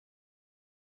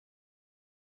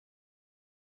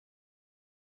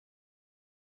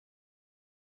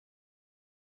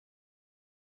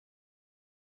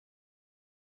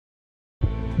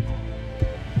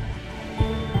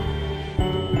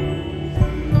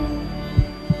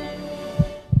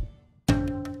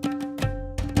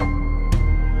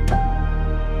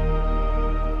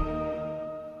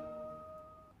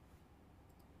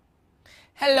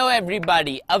Hello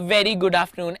everybody, a very good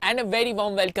afternoon and a very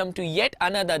warm welcome to yet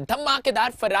another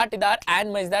धमाकेदार, फराटेदार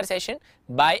and मजेदार session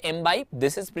by Embibe.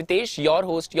 This is Pritesh, your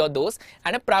host, your dost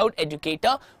and a proud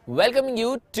educator, welcoming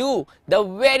you to the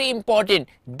very important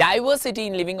diversity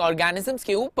in living organisms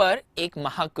के ऊपर एक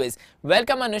महा quiz.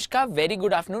 Welcome Anushka, very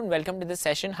good afternoon, welcome to this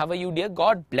session. How are you dear?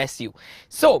 God bless you.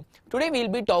 So today we'll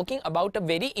be talking about a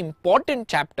very important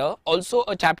chapter, also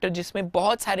a chapter जिसमें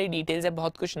बहुत सारे details है,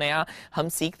 बहुत कुछ नया हम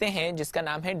सीखते हैं, जिसका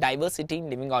नाम है diversity in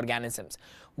living organisms.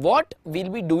 What we'll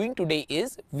be doing today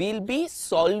is we'll be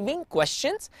solving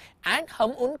questions and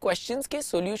हम उन questions के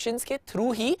solutions के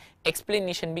through ही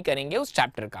explanation भी करेंगे उस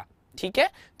chapter का. ठीक है,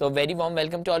 तो very warm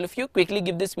welcome to all of you. Quickly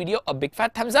give this video a big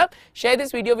fat thumbs up, share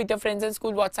this video with your friends and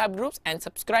school WhatsApp groups and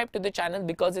subscribe to the channel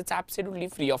because it's absolutely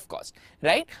free of cost,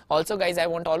 right? Also guys, I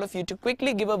want all of you to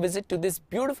quickly give a visit to this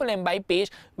beautiful Embibe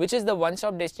page, which is the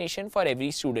one-stop destination for every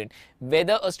student.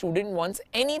 Whether a student wants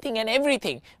anything and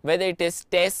everything, whether it is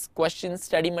tests, questions,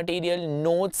 study material,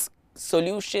 notes,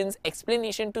 solutions,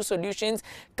 explanation to solutions,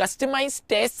 customized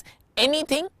tests,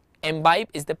 anything, Embibe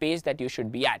is the page that you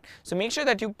should be at. So make sure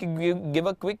that you give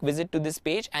a quick visit to this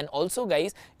page, and also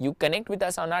guys, you connect with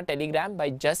us on our Telegram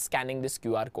by just scanning this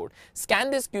QR code.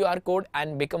 Scan this QR code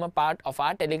and become a part of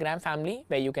our Telegram family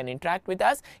where you can interact with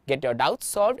us, get your doubts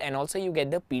solved, and also you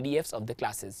get the PDFs of the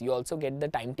classes. You also get the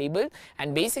timetable,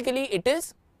 and basically it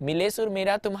is मिले सुर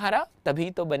मेरा तुम्हारा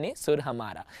तभी तो बने सुर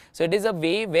हमारा. So it is a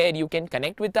way where you can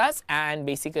connect with us and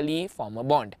basically form a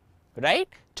bond. Right?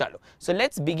 Chalo. So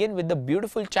let's begin with the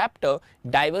beautiful chapter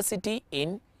diversity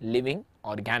in living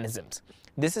organisms.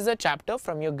 This is a chapter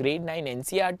from your grade 9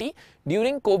 NCERT.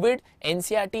 During COVID,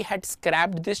 NCERT had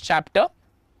scrapped this chapter,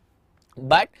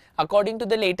 but according to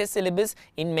the latest syllabus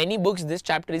in many books this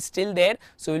chapter is still there,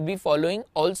 so we'll be following.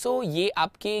 Also ये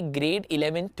आपके grade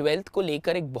 11 12th को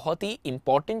लेकर एक बहुत ही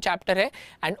important chapter है,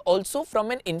 and also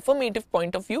from an informative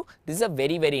point of view this is a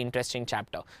very interesting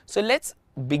chapter. So let's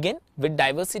begin with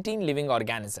diversity in living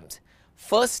organisms.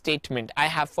 First statement I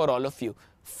have for all of you: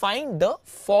 find the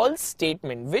false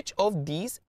statement. Which of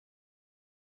these?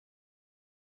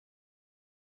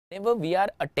 Whenever we are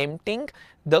attempting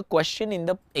the question in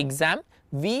the exam,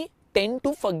 we tend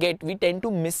to forget, we tend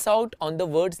to miss out on the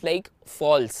words like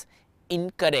false,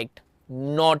 incorrect,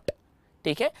 not.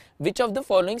 ठीक है, which of the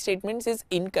following statements is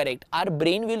incorrect? Our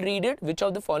brain will read it, which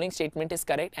of the following statement is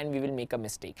correct, and we will make a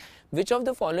mistake. Which of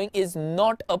the following is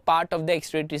not a part of the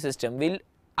excretory system?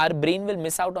 Our brain will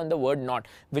miss out on the word not.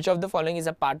 Which of the following is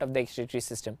a part of the excretory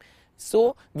system?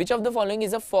 So which of the following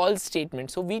is a false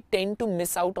statement? So we tend to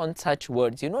miss out on such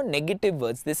words, you know, negative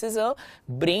words. This is a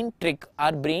brain trick.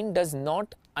 Our brain does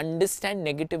not understand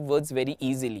negative words very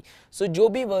easily. So जो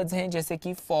भी words हैं जैसे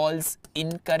कि false,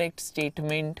 incorrect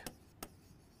statement,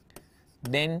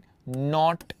 then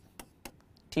not,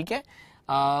 ठीक है,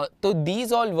 so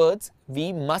these all words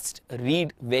we must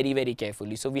read very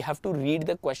carefully. So we have to read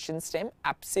the question stem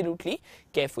absolutely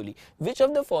carefully. Which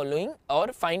of the following, or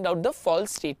find out the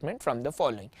false statement from the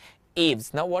following?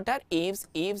 Aves. Now what are aves?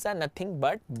 Aves are nothing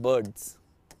but birds.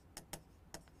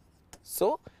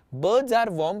 So birds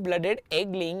are warm-blooded,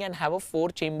 egg-laying and have a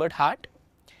 4-chambered heart.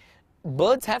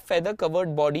 Birds have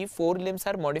feather-covered body, 4 limbs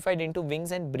are modified into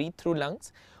wings and breathe through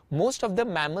lungs. Most of the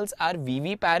mammals are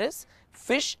viviparous.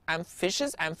 Fishes,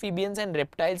 amphibians and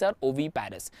reptiles are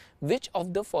oviparous. Which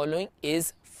of the following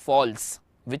is false?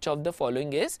 Which of the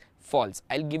following is false?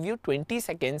 I'll give you 20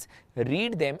 seconds,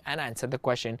 read them and answer the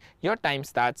question. Your time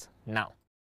starts now.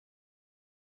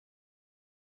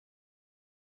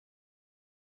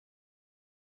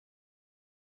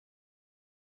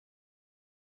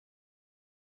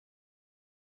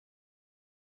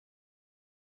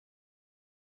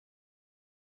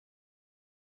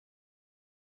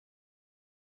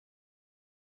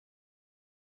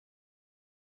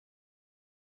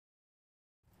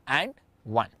 And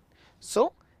 1.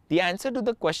 So the answer to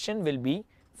the question will be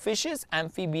fishes,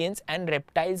 amphibians and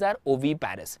reptiles are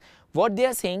oviparous. What they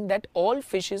are saying that all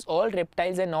fishes, all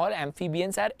reptiles and all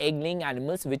amphibians are egg-laying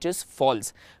animals, which is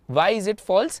false. Why is it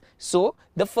false? So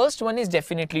the first one is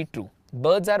definitely true.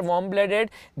 Birds are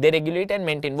warm-blooded, they regulate and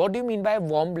maintain. What do you mean by a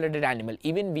warm-blooded animal?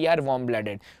 Even we are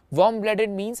warm-blooded. Warm-blooded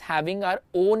means having our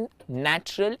own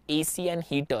natural AC and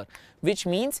heater, which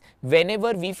means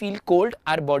whenever we feel cold,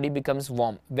 our body becomes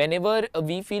warm. Whenever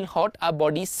we feel hot, our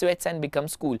body sweats and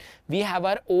becomes cool. We have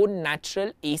our own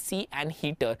natural AC and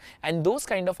heater, and those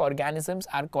kind of organisms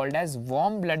are called as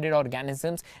warm-blooded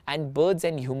organisms, and birds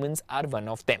and humans are one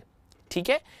of them.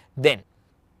 Okay? Then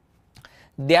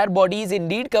their body is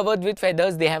indeed covered with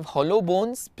feathers. They have hollow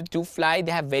bones to fly.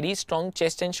 They have very strong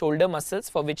chest and shoulder muscles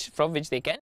from which they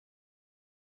can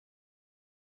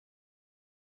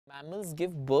mammals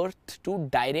give birth to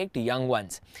direct young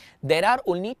ones. There are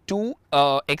only two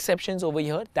exceptions over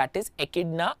here, that is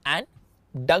echidna and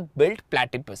duck-billed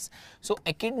platypus. So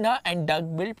echidna and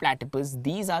duck-billed platypus,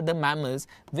 these are the mammals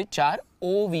which are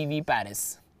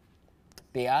oviviparous.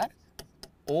 They are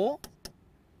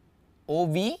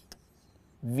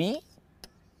oviviparous.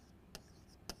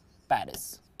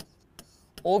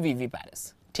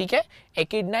 Oviviparous. ठीक है,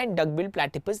 echidna and duck-billed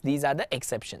platypus, these are the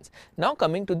exceptions. Now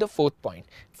coming to the fourth point,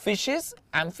 fishes,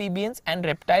 amphibians and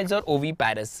reptiles are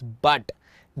oviparous, but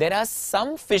there are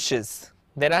some fishes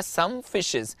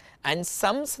and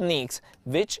some snakes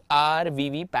which are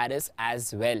viviparous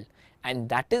as well, and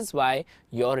that is why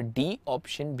your D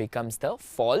option becomes the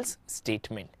false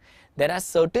statement. There are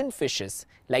certain fishes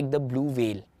like the blue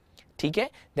whale, ठीक है,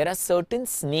 there are certain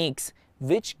snakes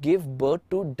which give birth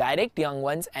to direct young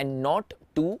ones and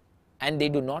they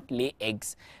do not lay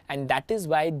eggs, and that is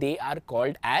why they are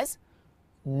called as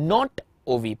not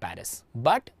oviparous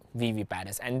but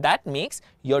viviparous, and that makes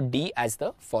your D as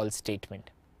the false statement.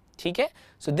 ठीक है,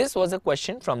 so this was a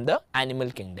question from the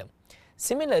animal kingdom.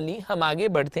 Similarly हम आगे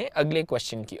बढ़ते हैं अगले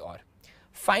question की ओर.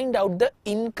 Find out the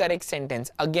incorrect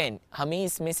sentence. Again हमें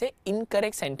इसमें से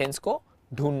incorrect sentence को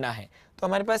ढूंढना है. तो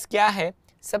हमारे पास क्या है?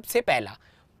 सबसे पहला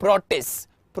protists.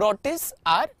 Protists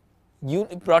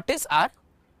are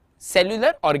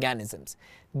cellular organisms.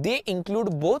 They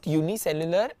include both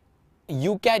unicellular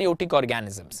eukaryotic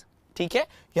organisms. ठीक है,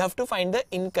 you have to find the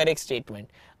incorrect statement.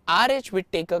 R.H.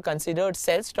 Whittaker considered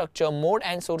cell structure, mode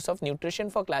and source of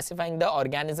nutrition for classifying the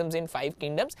organisms in 5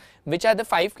 kingdoms. Which are the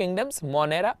 5 kingdoms?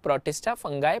 Monera, Protista,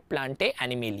 Fungi, Plantae,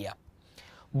 Animalia.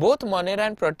 Both Monera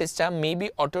and Protista may be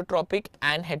autotrophic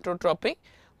and heterotrophic.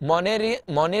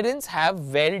 Monerans have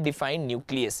well-defined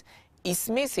nucleus.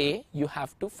 इसमें से you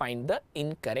have to find the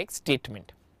incorrect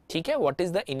statement. ठीक है, what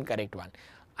is the incorrect one?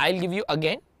 I'll give you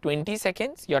again 20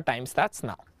 seconds. Your time starts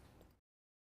now.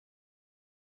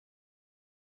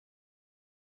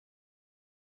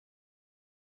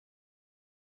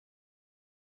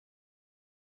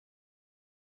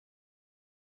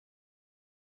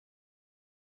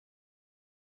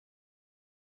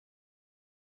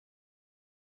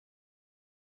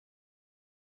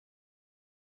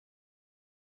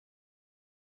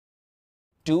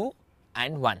 Two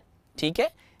and 1. ठीक है,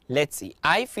 let's see.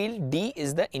 I feel D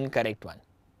is the incorrect one.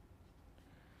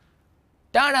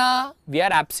 Tada! We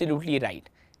are absolutely right.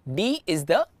 D is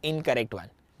the incorrect one.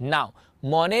 Now,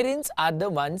 monerans are the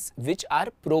ones which are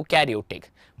prokaryotic.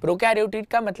 Prokaryotic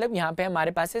का मतलब यहाँ पे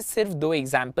हमारे पास है सिर्फ दो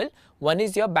example. One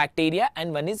is your bacteria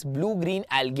and one is blue-green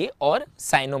algae or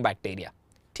cyanobacteria.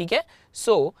 ठीक है?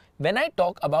 So, when I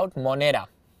talk about Monera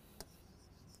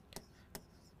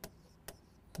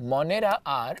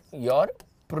are your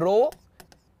prokaryotes.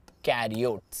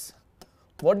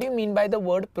 What do you mean by the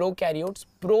word prokaryotes?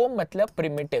 Pro matlab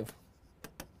primitive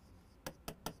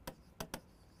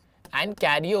and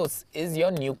karyos is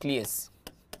your nucleus.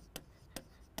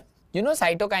 You know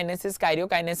cytokinesis,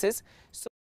 karyokinesis. So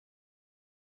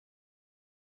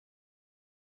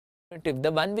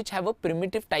the one which have a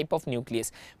primitive type of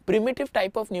nucleus. Primitive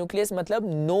type of nucleus matlab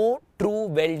no true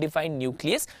well defined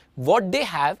nucleus. What they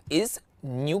have is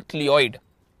nucleoid.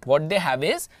 What they have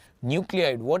is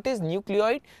nucleoid. What is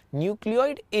nucleoid?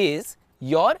 Nucleoid is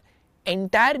your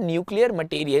entire nuclear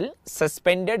material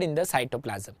suspended in the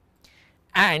cytoplasm.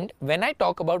 And when I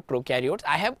talk about prokaryotes,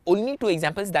 I have only 2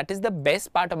 examples. That is the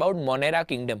best part about Monera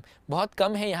kingdom. बहुत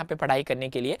कम है यहाँ पे पढ़ाई करने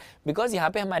के लिए, because यहाँ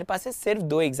पे हमारे पास है सिर्फ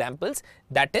 2 examples.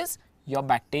 That is your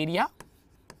bacteria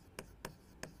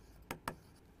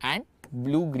and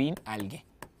blue-green algae.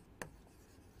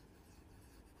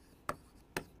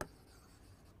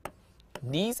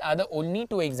 These are the only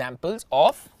 2 examples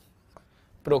of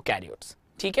prokaryotes.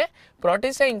 ठीक है,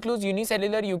 Protista includes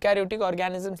unicellular eukaryotic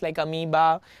organisms like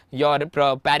amoeba, your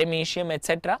paramecium,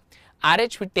 etc.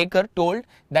 R.H. Whittaker told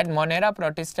that Monera,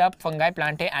 Protista, Fungi,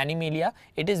 Plantae, Animalia,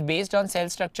 it is based on cell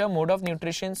structure, mode of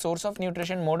nutrition, source of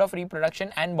nutrition, mode of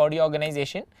reproduction and body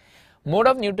organization. Mode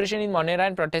of nutrition in Monera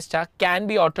and Protista can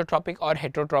be autotrophic or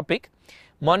heterotrophic.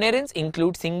 Monerans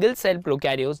include single cell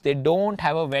prokaryotes. They don't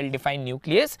have a well-defined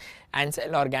nucleus and cell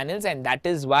organelles, and that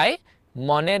is why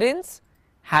monerans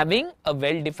having a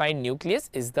well-defined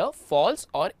nucleus is the false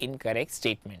or incorrect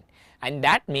statement, and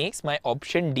that makes my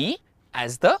option D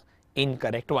as the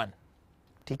incorrect one.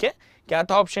 ठीक है, क्या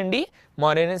था option D?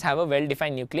 Monerans have a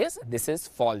well-defined nucleus. This is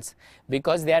false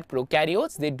because they are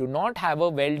prokaryotes. They do not have a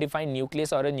well-defined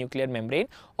nucleus or a nuclear membrane.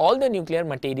 All the nuclear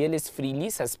material is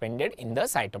freely suspended in the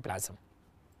cytoplasm.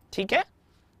 ठीक है,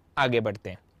 आगे बढ़ते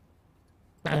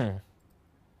हैं.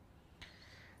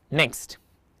 Next,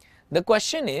 the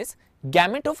question is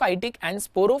gametophytic and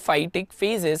sporophytic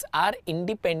phases are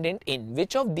independent in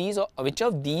which of these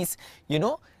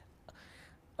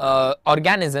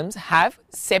organisms have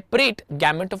separate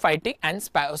gametophytic and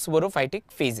sporophytic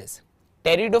phases?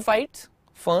 Pteridophytes,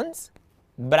 ferns,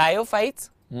 bryophytes,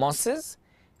 mosses,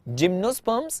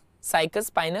 gymnosperms,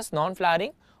 cyclospinous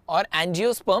non-flowering, or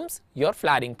angiosperms, your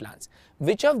flowering plants.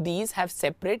 Which of these have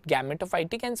separate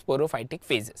gametophytic and sporophytic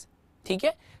phases? ठीक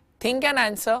है? Think and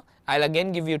answer. I'll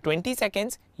again give you 20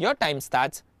 seconds. Your time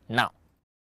starts now.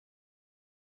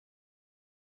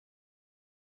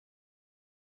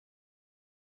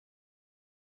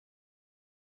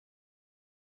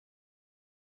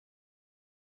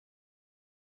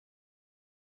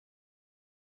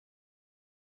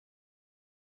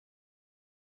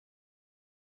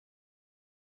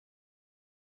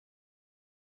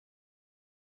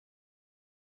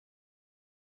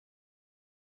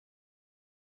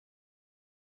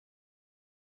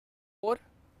 Four,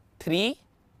 3,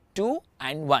 2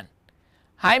 and 1.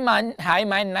 Hi man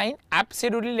 9.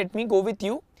 Absolutely, let me go with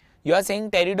you. You are saying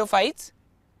pteridophytes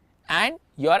and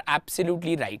you are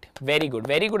absolutely right. Very good.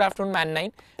 Very good afternoon man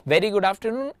 9. Very good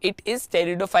afternoon. It is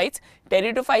pteridophytes.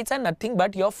 Pteridophytes are nothing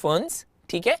but your ferns.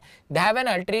 ठीक है? They have an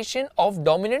alteration of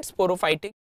dominant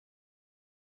sporophytic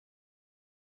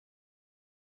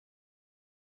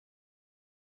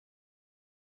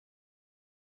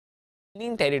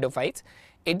in pteridophytes.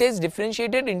 It is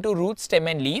differentiated into root, stem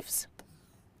and leaves.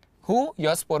 Who?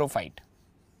 Your sporophyte.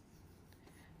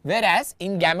 Whereas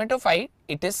in gametophyte,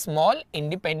 it is small,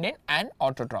 independent and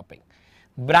autotropic.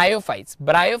 Bryophytes.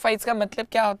 Bryophytes का मतलब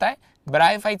क्या होता है?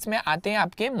 Bryophytes में आते हैं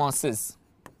आपके mosses.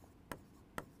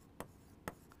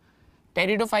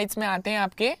 Pteridophytes में आते हैं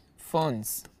आपके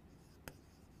ferns.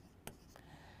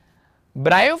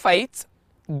 Bryophytes,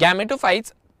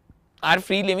 gametophytes are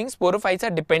free living, sporophytes are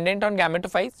dependent on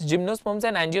gametophytes, gymnosperms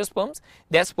and angiosperms,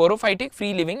 they are sporophytic,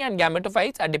 free living and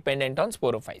gametophytes are dependent on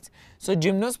sporophytes. So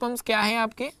gymnosperms क्या है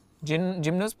आपके?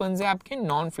 Gymnosperms है आपके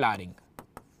non-flowering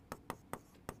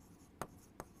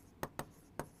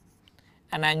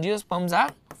and angiosperms are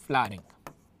flowering.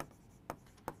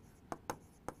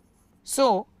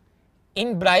 So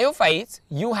in bryophytes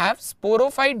you have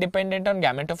sporophyte dependent on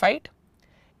gametophyte.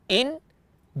 In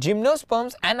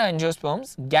gymnosperms and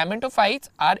angiosperms, gametophytes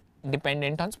are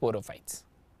dependent on sporophytes.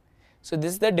 So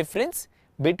this is the difference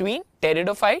between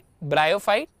pteridophyte,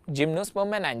 bryophyte,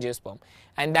 gymnosperm and angiosperm,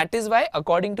 and that is why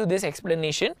according to this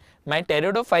explanation my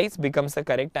pteridophytes becomes the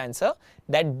correct answer,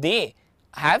 that they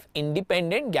have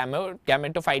independent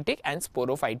gametophytic and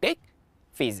sporophytic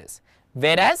phases,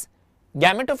 whereas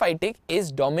gametophytic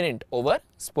is dominant over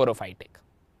sporophytic.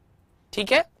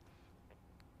 ठीक है?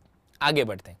 आगे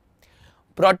बढ़ते हैं.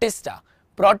 Protista.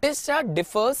 Protista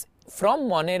differs from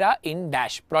Monera in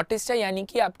dash. Protista यानी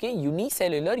कि आपके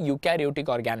unicellular eukaryotic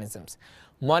organisms.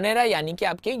 Monera यानी कि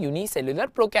आपके unicellular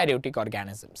prokaryotic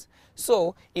organisms.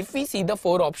 So, if we see the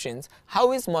four options,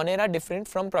 how is Monera different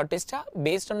from Protista?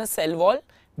 Based on a cell wall,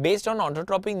 based on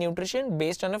autotropic nutrition,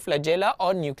 based on a flagella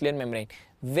or nuclear membrane.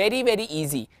 Very very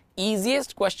easy.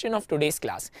 Easiest question of today's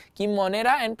class कि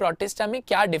Monera and Protista में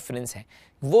क्या difference है?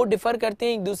 वो differ करते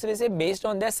हैं एक दूसरे से based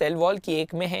on their cell wall कि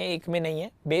एक में है एक में नहीं है,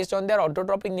 based on their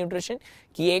autotrophic nutrition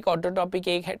कि एक ऑटोट्रोपिक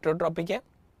एक हेटेरोट्रोपिक है,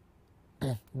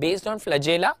 बेस्ड ऑन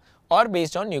फ्लैजेला और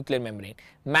based on nuclear membrane.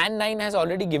 Man 9 has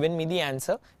already given me the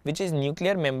answer which is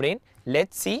nuclear membrane.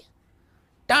 Let's see.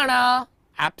 Tada!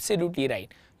 Absolutely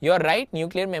right. You are right.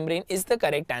 Nuclear membrane is the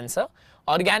correct answer.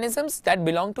 Organisms that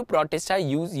belong to Protista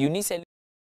use unicellular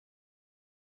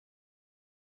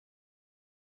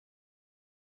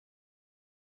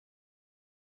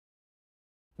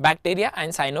bacteria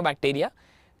and cyanobacteria,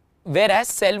 whereas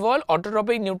cell wall,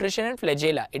 autotropic nutrition and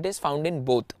flagella, it is found in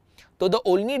both. So the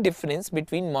only difference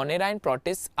between Monera and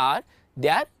Protists are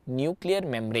their nuclear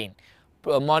membrane.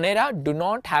 Monera do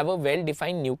not have a well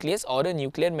defined nucleus or a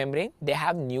nuclear membrane. They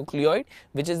have nucleoid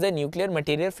which is the nuclear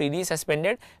material freely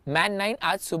suspended. Man 9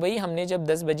 आज सुबह ही हमने जब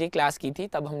 10 बजे class की थी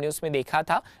तब हमने उसमें देखा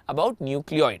था about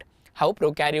nucleoid, how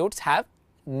prokaryotes have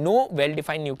no well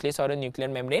defined nucleus or a nuclear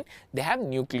membrane, they have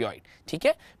nucleoid. ठीक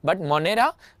है, but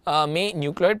Monera में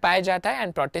nucleoid पाया जाता है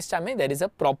and Protista में there is a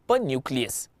proper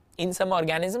nucleus. In some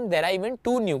organisms there are even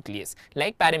two nucleus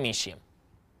like Paramecium.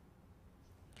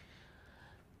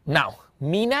 Now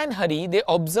Meena and Hari, they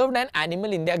observed an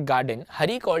animal in their garden.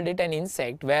 Hari called it an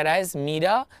insect, whereas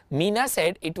Meena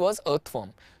said it was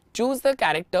earthworm. Choose the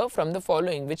character from the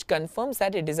following which confirms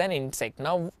that it is an insect.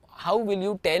 Now how will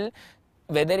you tell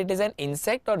whether it is an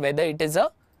insect or whether it is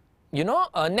a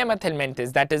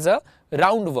nemathelminthes, that is a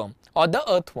roundworm or the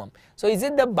earthworm? So is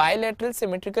it the bilateral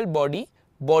symmetrical body,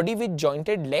 body with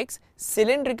jointed legs,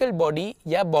 cylindrical body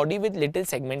या body with little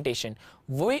segmentation.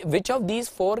 Which of these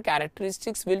four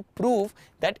characteristics will prove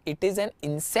that it is an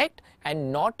insect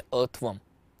and not earthworm?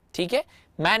 ठीक है,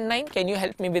 man 9, can you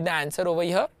help me with the answer over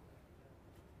here?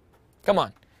 Come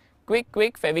on, quick,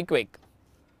 quick.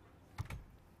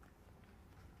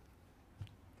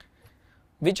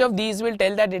 Which of these will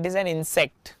tell that it is an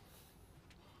insect?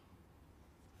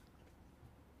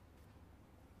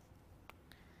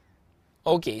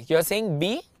 Okay, you are saying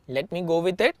B. Let me go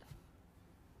with it.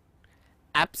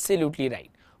 Absolutely right.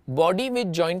 Body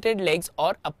with jointed legs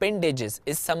or appendages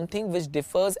is something which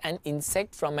differs an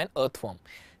insect from an earthworm.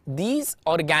 These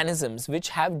organisms which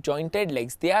have jointed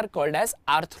legs, they are called as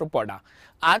arthropoda.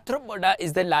 Arthropoda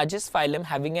is the largest phylum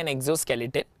having an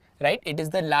exoskeleton, right? It is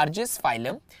the largest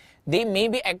phylum. They may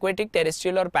be aquatic,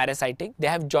 terrestrial or parasitic. They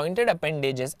have jointed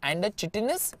appendages and a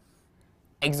chitinous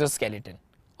exoskeleton.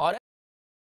 Or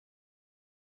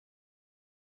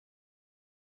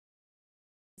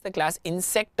the class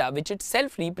Insecta, which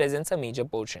itself represents a major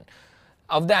portion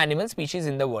of the animal species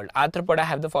in the world. Arthropoda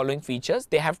have the following features.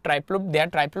 They are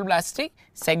triploblastic,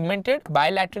 segmented,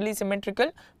 bilaterally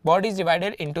symmetrical, body is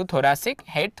divided into thoracic,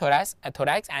 head, thorax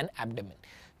and abdomen.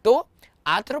 So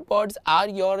arthropods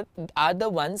are the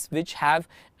ones which have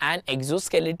an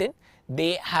exoskeleton.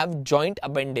 They have joint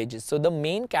appendages. So the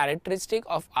main characteristic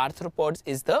of arthropods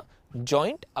is the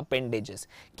joint appendages.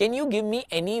 Can you give me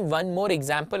any one more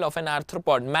example of an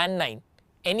arthropod? Man 9.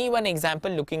 Any one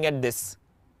example looking at this?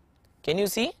 Can you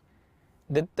see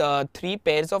the three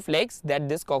pairs of legs that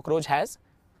this cockroach has?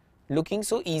 Looking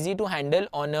so easy to handle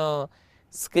on a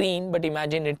screen, but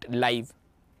imagine it live.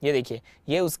 ये देखिए,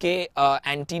 ये उसके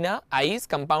antenna, eyes,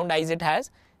 compound eyes it has,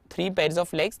 3 pairs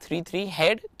of legs, 3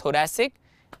 head, thoracic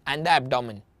and the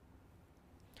abdomen.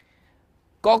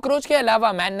 Cockroach के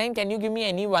अलावा man 9, can you give me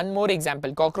any one more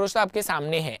example? Cockroach तो आपके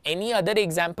सामने है. Any other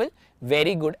example?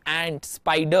 Very good. Ant,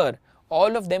 spider,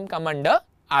 all of them come under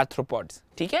arthropods.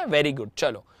 ठीक है, very good.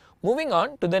 चलो, moving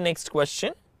on to the next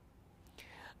question.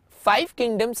 5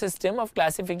 kingdom system of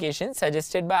classification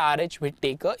suggested by R.H.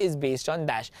 Whittaker is based on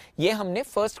dash. ये हमने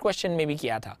first question में भी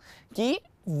किया था कि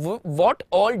what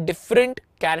all different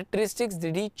characteristics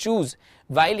did he choose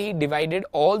while he divided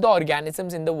all the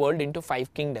organisms in the world into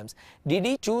 5 kingdoms? Did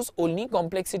he choose only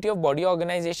complexity of body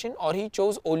organization, or he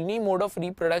chose only mode of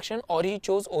reproduction, or he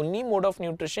chose only mode of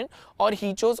nutrition, or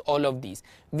he chose all of these?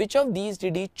 Which of these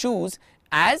did he choose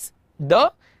as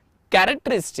the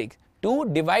characteristics to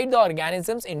divide the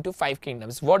organisms into 5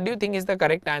 kingdoms? What do you think is the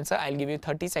correct answer? I'll give you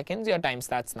 30 seconds. Your time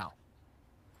starts now.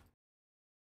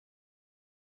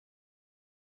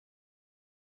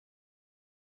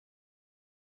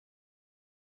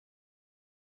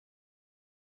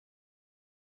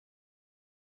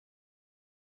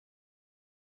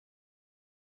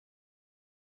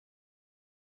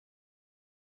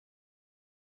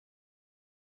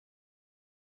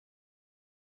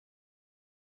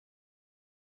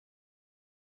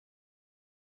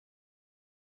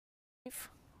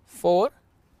 Four,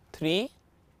 3,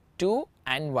 2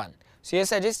 and 1. So you're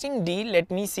suggesting D. Let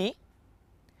me see.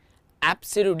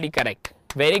 Absolutely correct.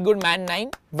 Very good, man 9.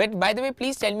 But by the way,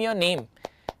 please tell me your name.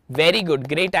 Very good,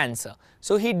 great answer.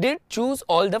 So he did choose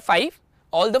all the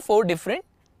 4 different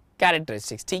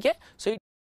characteristics. ठीक है? So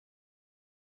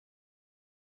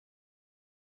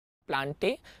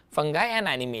plantae, fungi and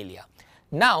animalia.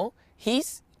 Now he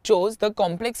chose the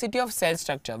complexity of cell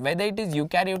structure, whether it is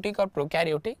eukaryotic or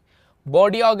prokaryotic,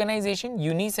 body organization,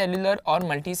 unicellular or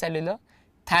multicellular,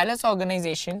 thallus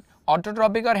organization,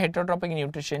 autotrophic or heterotropic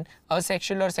nutrition,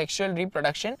 asexual or sexual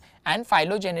reproduction, and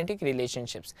phylogenetic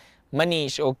relationships.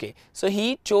 Manish, okay. So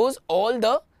he chose all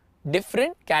the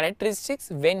different characteristics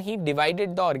when he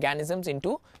divided the organisms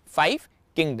into 5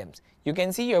 kingdoms. You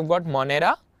can see you have got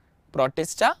Monera,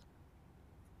 Protista,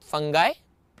 fungi,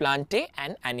 plantae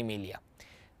and animalia.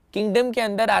 Kingdom के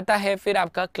अंदर आता है फिर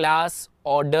आपका class,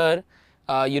 order,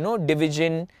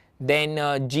 division, then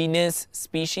genus,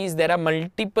 species. There are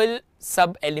multiple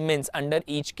sub elements under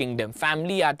each kingdom.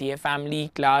 Family आती है, family,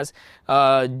 class,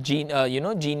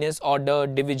 genus, order,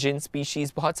 division,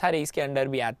 species, बहुत सारे इसके अंदर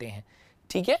भी आते हैं.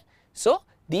 ठीक है? So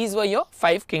these were your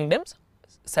 5 kingdoms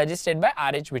suggested by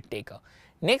R.H. Whittaker.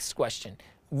 Next question.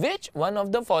 Which one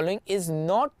of the following is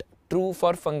not true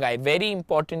for fungi? Very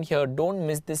important here. Don't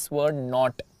miss this word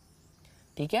not.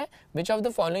 ठीक है? Which of the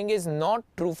following is not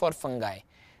true for fungi?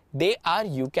 They are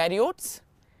eukaryotes.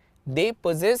 They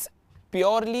possess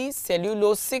purely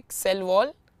cellulosic cell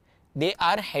wall. They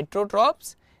are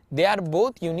heterotrophs. They are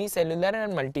both unicellular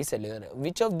and multicellular.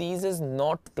 Which of these is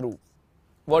not true?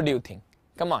 What do you think?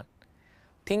 Come on.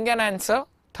 Think and answer.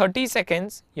 30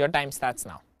 seconds. Your time starts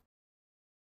now.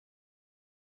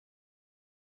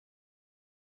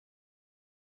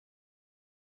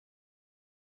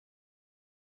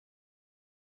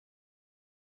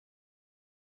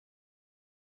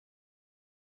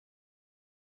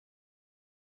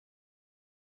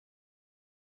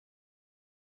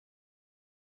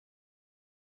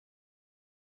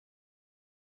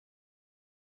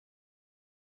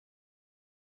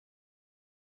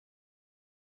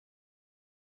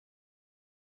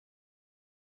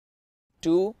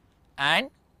 2 and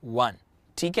 1.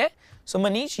 ठीक है? So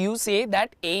Manish, you say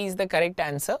that A is the correct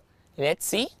answer. Let's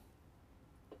see.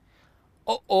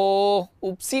 O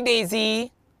उपसी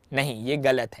Daisy, नहीं ये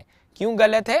गलत है. क्यों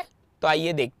गलत है? तो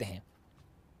आइए देखते हैं.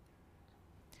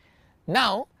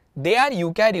 Now they are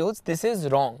eukaryotes. This is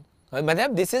wrong.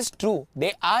 मतलब this is true.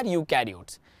 They are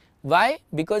eukaryotes. Why?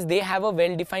 Because they have a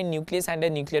well-defined nucleus and a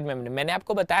nuclear membrane. मैंने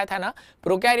आपको बताया था ना,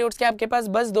 प्रोकैरियोट्स के आपके पास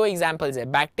बस दो एग्जांपल्स है,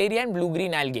 bacteria and blue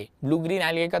green algae. Blue green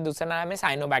algae का दूसरा नाम है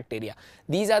cyanobacteria.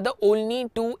 These are the only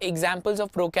to examples of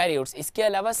prokaryotes. इसके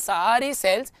अलावा सारे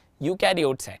सेल्स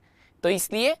यूकैरियोट्स हैं, तो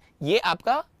इसलिए ये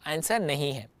आपका आंसर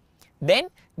नहीं है. Then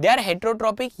they are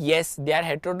heterotrophic. Yes, they are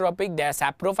heterotrophic. They are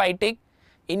saprophytic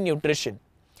in nutrition.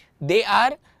 They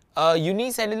are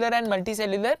unicellular and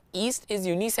multicellular. Yeast is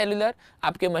unicellular.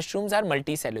 आपके mushrooms are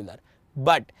multicellular.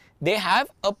 But they have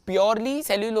a purely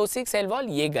cellulosic cell wall.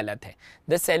 ये गलत है.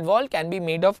 The cell wall can be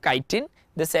made of chitin.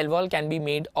 The cell wall can be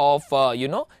made of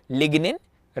lignin,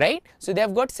 right? So they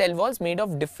have got cell walls made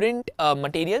of different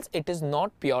materials. It is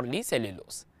not purely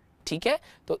cellulose. ठीक है?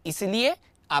 तो इसलिए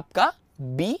आपका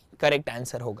B correct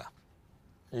answer होगा.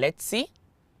 Let's see.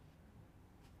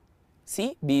 C,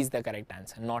 B is the correct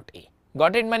answer, not A.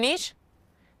 Got it, Manish?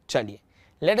 चलिए,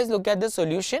 let us look at the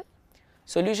solution.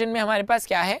 Solution में हमारे पास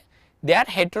क्या है? They are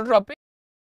heterotrophic.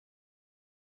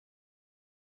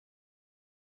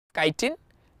 Chitin,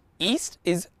 yeast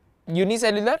is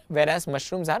unicellular, whereas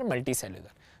mushrooms are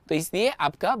multicellular. तो इसलिए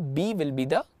आपका B will be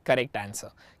the correct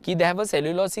answer. कि they have a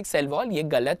cellulosic cell wall, ये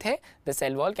गलत है. The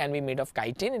cell wall can be made of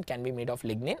chitin, it can be made of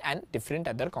lignin and different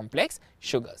other complex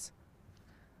sugars.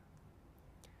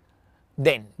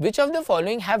 Then, which of the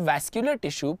following have vascular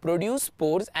tissue, produce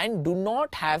spores and do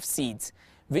not have seeds?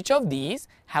 Which of these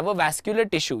have a vascular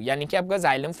tissue? यानी कि आपका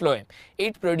xylem phloem.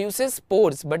 It produces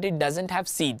spores but it doesn't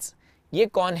have seeds. ये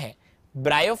कौन है?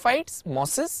 Bryophytes,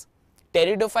 mosses,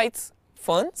 pteridophytes,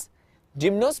 ferns,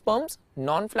 gymnosperms,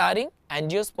 non-flowering,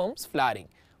 angiosperms, flowering.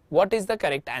 What is the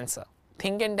correct answer?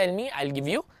 Think and tell me. I'll give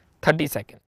you 30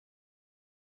 seconds.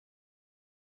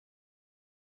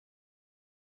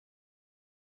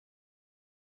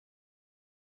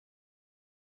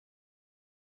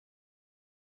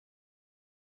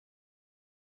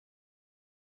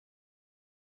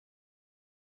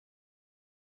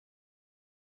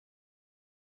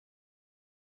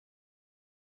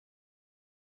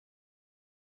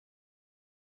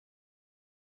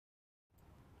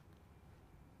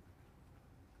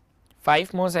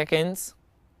 Five more seconds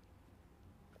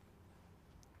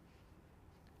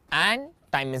and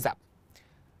time is up.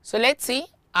 So let's see.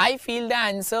 I feel the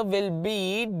answer will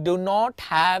be do not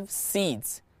have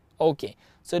seeds. Okay.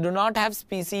 So do not have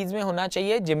species में होना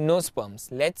चाहिए gymnosperms.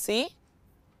 Let's see.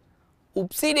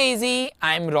 Oopsie daisy,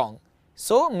 I am wrong.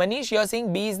 So Manish, you are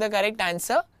saying B is the correct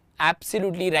answer.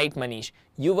 Absolutely right, Manish.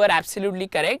 You were absolutely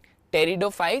correct.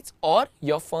 Pteridophytes or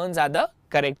your ferns are the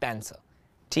correct answer.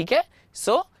 ठीक है?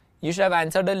 So you should have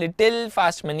answered a little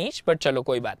fast, Manish, but चलो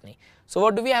कोई बात नहीं. So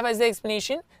what do we have as the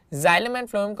explanation? Xylem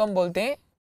and phloem को हम बोलते हैं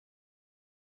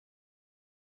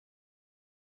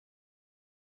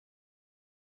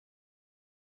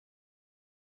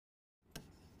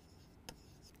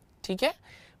ठीक है.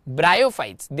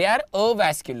 Bryophytes, they are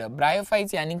avascular.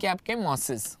 Bryophytes यानी कि आपके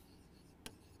mosses.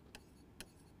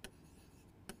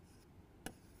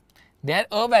 They are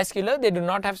avascular. They do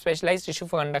not have specialized tissue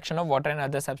for conduction of water and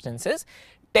other substances.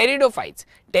 Pteridophytes.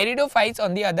 Pteridophytes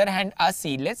on the other hand are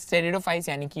seedless. Pteridophytes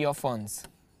यानी कि your ferns.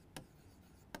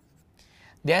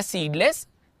 They are seedless,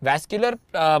 vascular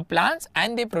plants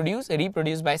and they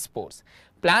reproduce by spores.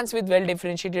 Plants with well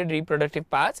differentiated reproductive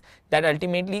parts that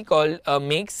ultimately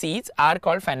make seeds are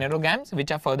called phanerogams,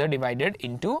 which are further divided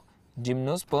into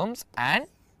gymnosperms and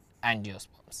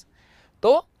angiosperms.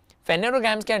 तो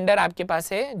phanerogams के अंदर आपके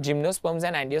पास है gymnosperms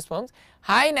and angiosperms.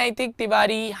 Hi Naitik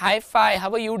Tiwari, hi Fi,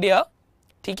 how are you dear?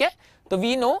 ठीक है, तो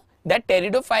we know that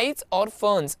pteridophytes or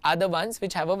ferns are the ones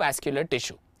which have a vascular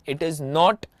tissue. It is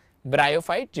not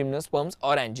bryophyte, gymnosperms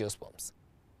or angiosperms.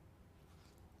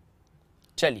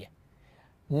 चलिए,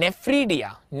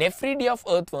 nephridia of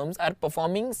earthworms are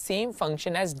performing same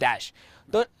function as dash.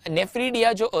 तो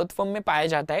nephridia जो earthworm में पाया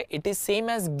जाता है, it is same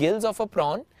as gills of a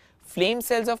prawn, flame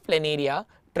cells of planaria,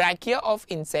 trachea of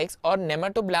insects or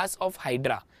nematoblasts of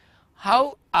hydra.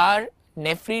 How are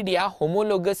nephridia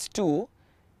homologous to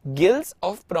gills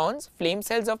of prawns, flame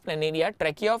cells of planaria,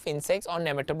 trachea of insects or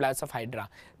nematoblasts of hydra?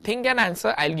 Think and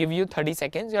answer. I'll give you 30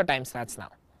 seconds. Your time starts now.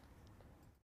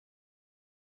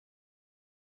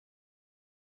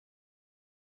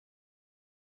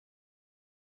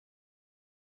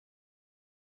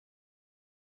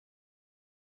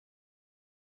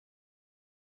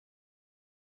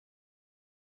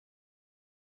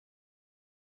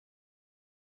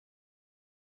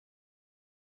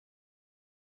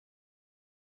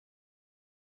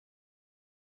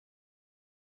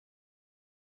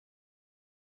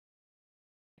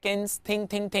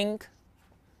 Think.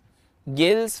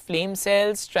 Gills, flame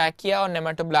cells, trachea or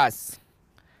nematoblasts.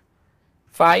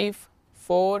 5,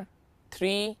 4,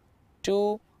 3,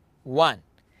 2, 1.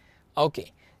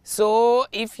 Okay. So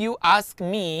if you ask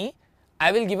me,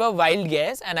 I will give a wild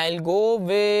guess and I'll go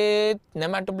with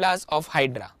nematoblast of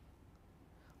Hydra.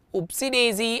 Oopsie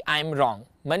daisy, I'm wrong.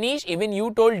 Manish, even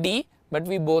you told D, but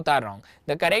we both are wrong.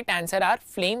 The correct answer are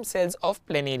flame cells of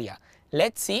planaria.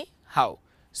 Let's see how.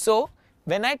 So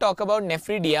when I talk about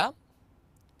nephridia,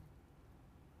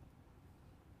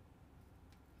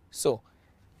 so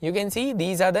you can see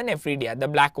these are the nephridia, the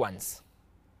black ones.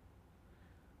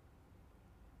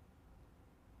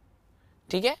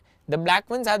 Okay? The black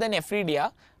ones are the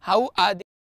nephridia. How are they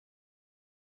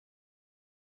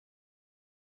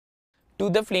to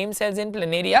the flame cells in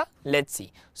planaria? Let's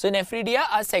see. So nephridia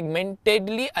are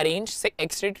segmentedly arranged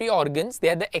excretory organs. They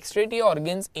are the excretory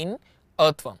organs in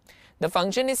earthworm. The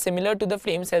function is similar to the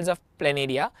flame cells of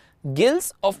planaria.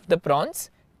 Gills of the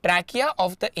prawns, trachea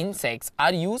of the insects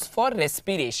are used for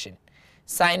respiration.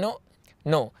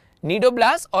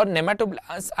 Nidoblasts or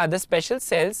nematoblasts are the special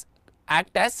cells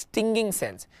act as stinging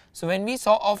cells. So when we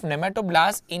saw of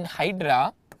nematoblasts in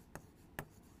Hydra,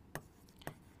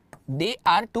 they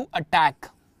are to attack.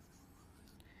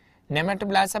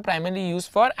 Nematoblasts are primarily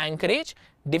used for anchorage,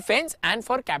 defense and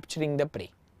for capturing the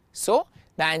prey. So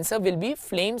the answer will be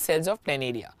flame cells of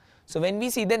planaria. So when we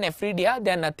see the nephridia,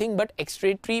 they are nothing but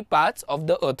excretory parts of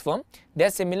the earthworm. They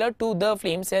are similar to the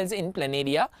flame cells in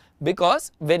planaria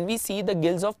because when we see the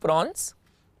gills of prawns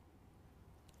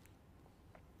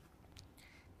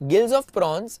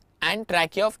and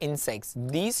trachea of insects,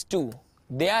 these two,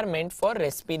 they are meant for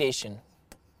respiration.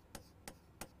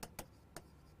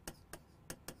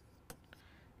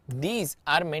 These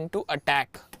are meant to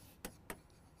attack,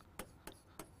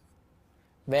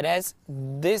 whereas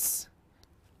this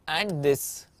and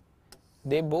this,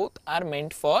 they both are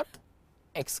meant for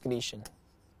excretion.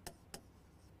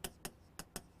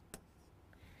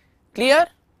 Clear?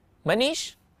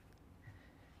 Manish?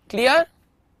 Clear?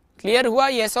 Clear hua?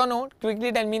 Yes or no?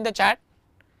 Quickly tell me in the chat.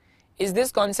 Is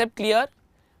this concept clear?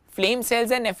 Flame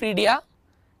cells and nephridia,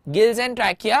 gills and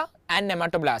trachea and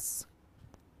nematoblasts.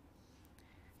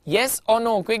 Yes or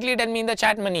no? Quickly tell me in the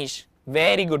chat, Manish.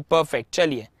 Very good, perfect.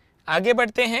 चलिए आगे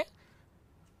बढ़ते हैं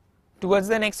towards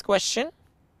the next question.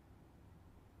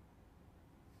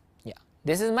 Yeah,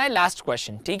 this is my last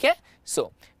question. ठीक है?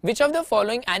 So, which of the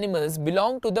following animals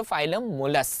belong to the phylum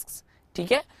mollusks?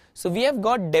 ठीक है? So we have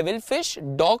got devilfish,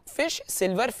 dogfish,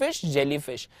 silverfish,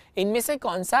 jellyfish. इनमें से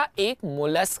कौन सा एक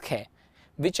mollusk है?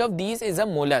 Which of these is a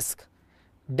mollusk?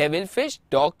 Devilfish,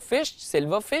 dogfish,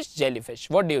 silverfish, jellyfish.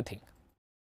 What do you think?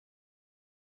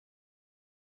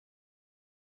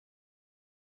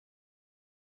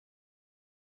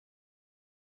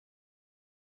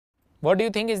 What do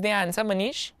you think is the answer,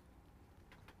 Manish?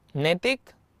 Naitik?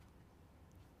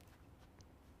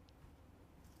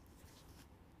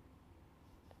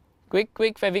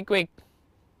 Quick, very quick.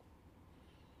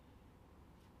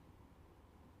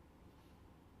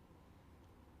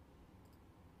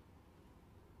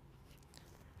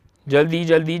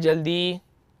 Jaldi.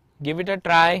 Give it a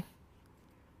try.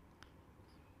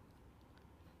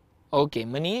 Okay,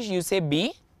 Manish, you say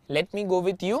B. Let me go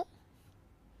with you.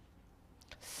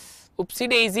 Oopsie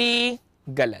daisy,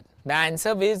 galat. The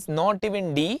answer is not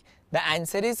even D. The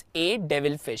answer is A,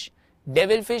 devilfish.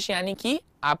 Devilfish यानी कि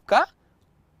आपका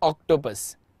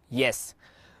octopus. Yes.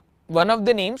 One of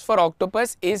the names for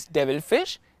octopus is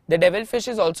devilfish. The devilfish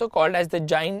is also called as the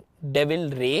giant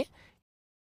devil ray.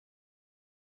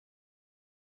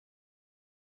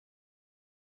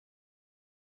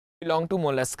 Belong to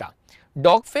mollusca.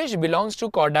 Dogfish belongs to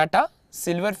chordata.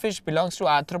 Silverfish belongs to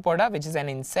arthropoda, which is an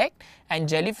insect, and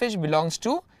jellyfish belongs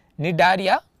to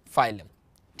Cnidaria phylum.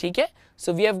 ठीक है?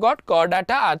 So we have got chordata,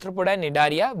 arthropoda,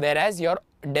 Cnidaria, whereas your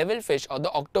devilfish or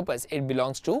the octopus, it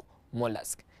belongs to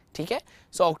mollusk. ठीक है?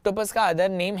 So octopus का other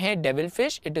name है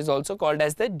devilfish. It is also called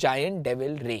as the giant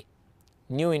devil ray.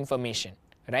 New information,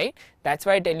 right? That's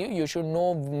why I tell you, you should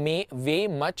know way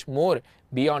much more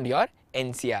beyond your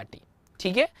NCERT.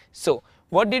 ठीक है? So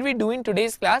what did we do in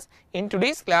today's class? In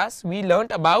today's class, we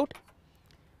learnt about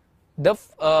the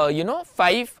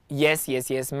 5. Yes,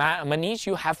 Manish,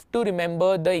 you have to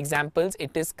remember the examples.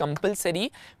 It is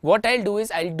compulsory. What I'll do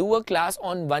is I'll do a class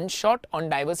on one shot on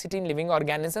diversity in living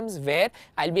organisms, where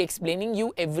I'll be explaining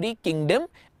you every kingdom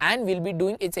and we'll be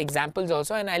doing its examples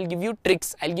also, and I'll give you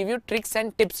tricks. I'll give you tricks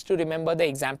and tips to remember the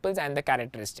examples and the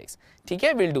characteristics.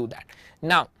 Okay, we'll do that.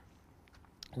 Now,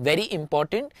 very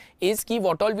important is key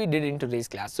what all we did in today's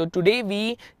class. So today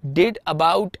we did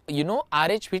about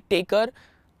RH Whittaker.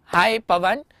 Hi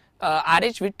Pavan.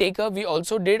 RH Whittaker, we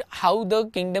also did how the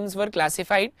kingdoms were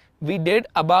classified. We did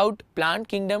about plant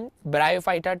kingdom,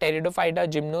 Bryophyta, Pteridophyta,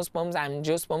 Gymnosperms,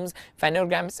 Angiosperms,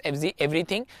 Phanerogams,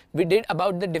 everything. We did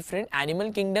about the different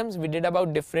animal kingdoms. We did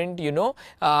about different,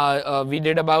 we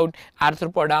did about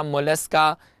Arthropoda,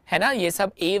 Mollusca, है ना, ये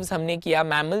सब Aves हमने किया,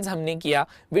 mammals हमने किया.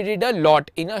 We did a lot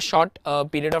in a short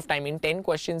period of time. In 10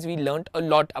 questions we learnt a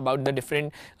lot about the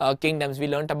different kingdoms. We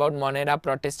learnt about Monera,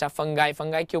 Protista,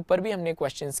 fungi के ऊपर भी हमने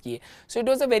questions किए. So it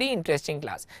was a very interesting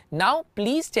class. Now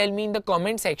please tell me in the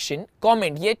comment section,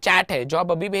 comment, ये chat है जो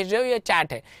आप अभी भेज रहे हो, ये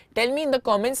chat है. Tell me in the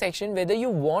comment section whether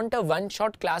you want a one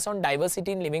shot class on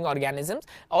diversity in living organisms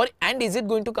and is it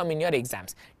going to come in your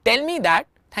exams. Tell me that.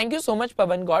 Thank you so much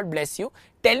Pawan, God bless you.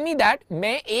 Tell me that,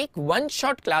 मैं एक one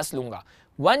shot class लूंगा,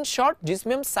 one shot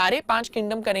जिसमें हम सारे 5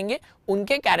 kingdom करेंगे,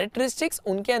 उनके characteristics,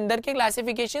 उनके अंदर के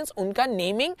क्लासिफिकेशंस, उनका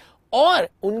नेमिंग और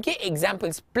उनके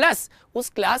एग्जाम्पल्स. प्लस उस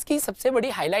क्लास की सबसे बड़ी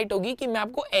हाईलाइट होगी कि मैं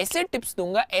आपको ऐसे टिप्स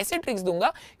दूंगा, ऐसे ट्रिक्स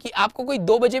दूंगा कि आपको कोई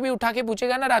 2 बजे भी उठा के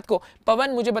पूछेगा ना रात को,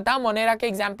 पवन मुझे बता मोनेरा के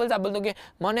एग्जाम्पल्स, आप बोल दोगे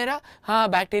मोनेरा, हाँ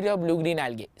bacteria, blue green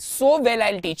algae. So well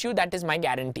I will teach you, that is my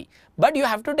guarantee. But you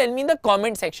have to tell me in the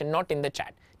comment section, not in the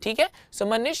chat. ठीक है. सो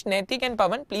मनीष, नैतिक and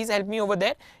Pawan, please help me over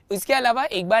there. इसके अलावा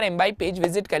एक बार imbibe page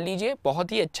visit कर लीजिए,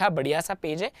 बहुत ही अच्छा बढ़िया सा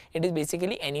पेज है. It is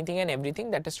basically anything and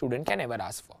everything that a student can ever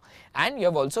ask for. And you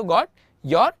have also got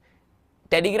your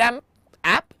Telegram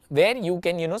app where you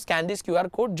can scan this QR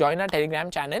code, join our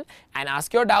Telegram channel and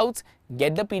ask your doubts,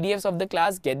 get the PDFs of the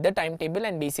class, get the timetable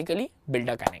and basically build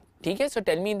a connect. Okay, so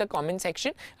tell me in the comment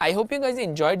section. I hope you guys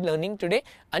enjoyed learning today.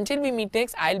 Until we meet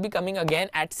next, I'll be coming again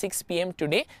at 6 PM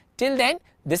today. Till then,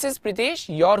 this is Pritesh,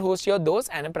 your host, your dost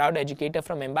and a proud educator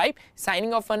from Embibe,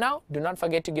 signing off for now. Do not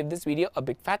forget to give this video a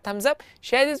big fat thumbs up,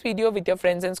 share this video with your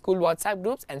friends and school WhatsApp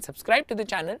groups and subscribe to the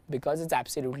channel because it's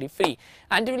absolutely free.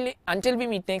 Until we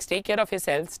meet next, take care of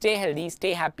yourself, stay healthy,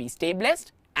 stay happy, stay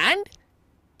blessed and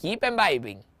keep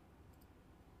imbibing.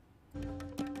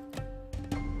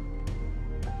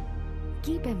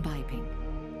 Keep imbibing.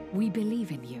 We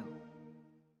believe in you.